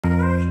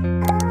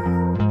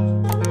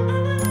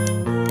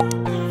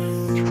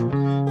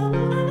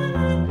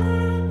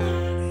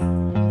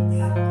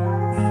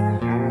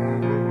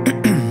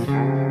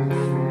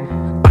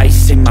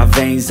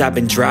veins, I've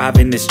been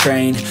driving this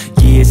train.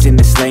 Years in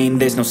this lane,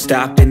 there's no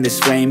stopping this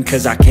flame.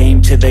 Cause I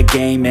came to the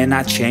game and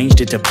I changed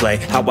it to play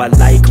how I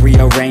like,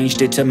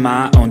 rearranged it to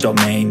my own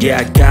domain. Yeah,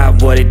 I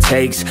got what it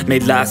takes,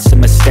 made lots of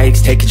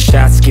mistakes, taking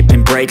shots,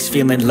 skipping breaks,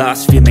 feeling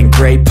lost, feeling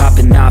great,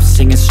 popping off,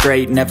 singing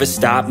straight, never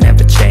stopped,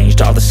 never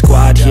changed. All the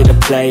squad here to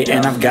play,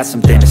 and I've got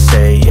something to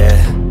say, yeah.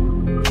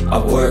 I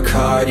work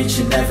hard each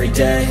and every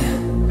day,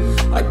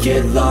 I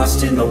get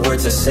lost in the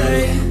words I say.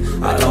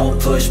 I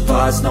don't push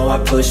pause, no, I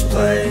push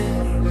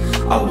play.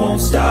 I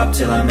won't stop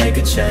till I make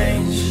a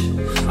change.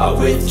 I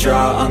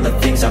withdraw on the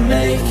things I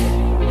make.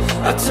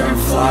 I turn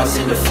flaws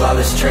into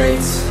flawless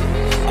traits.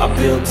 I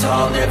build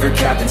tall, never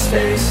capped in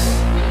space.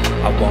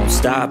 I won't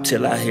stop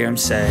till I hear him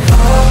say,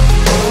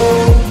 oh,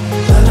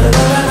 oh, la, la,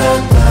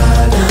 la, la, la.